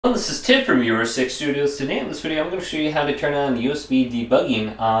Well, this is Tim from USB Studios. Today in this video I'm going to show you how to turn on USB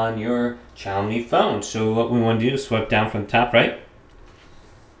debugging on your Xiaomi phone. So what we want to do is swipe down from the top right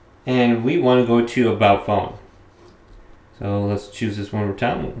and we want to go to About Phone. So let's choose this one more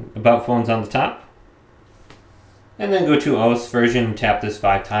time. About Phone's on the top. And then go to OS version and tap this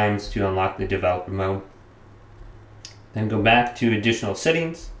 5 times to unlock the developer mode. Then go back to additional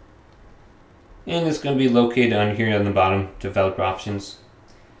settings. And it's going to be located on here on the bottom, Developer Options.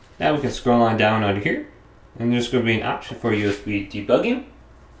 Now we can scroll on down under here, and there's going to be an option for USB debugging.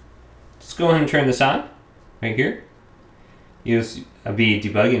 Let's go ahead and turn this on, right here. USB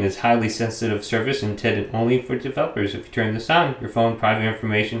debugging is highly sensitive service intended only for developers. If you turn this on, your phone private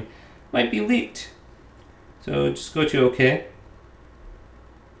information might be leaked. So just go to OK.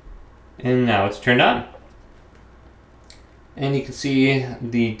 And now it's turned on. And you can see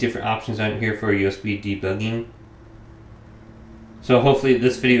the different options on here for USB debugging. So hopefully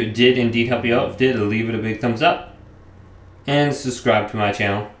this video did indeed help you out. If it did, leave it a big thumbs up. And subscribe to my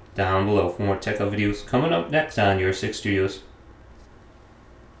channel down below for more tech videos coming up next on USB Studios.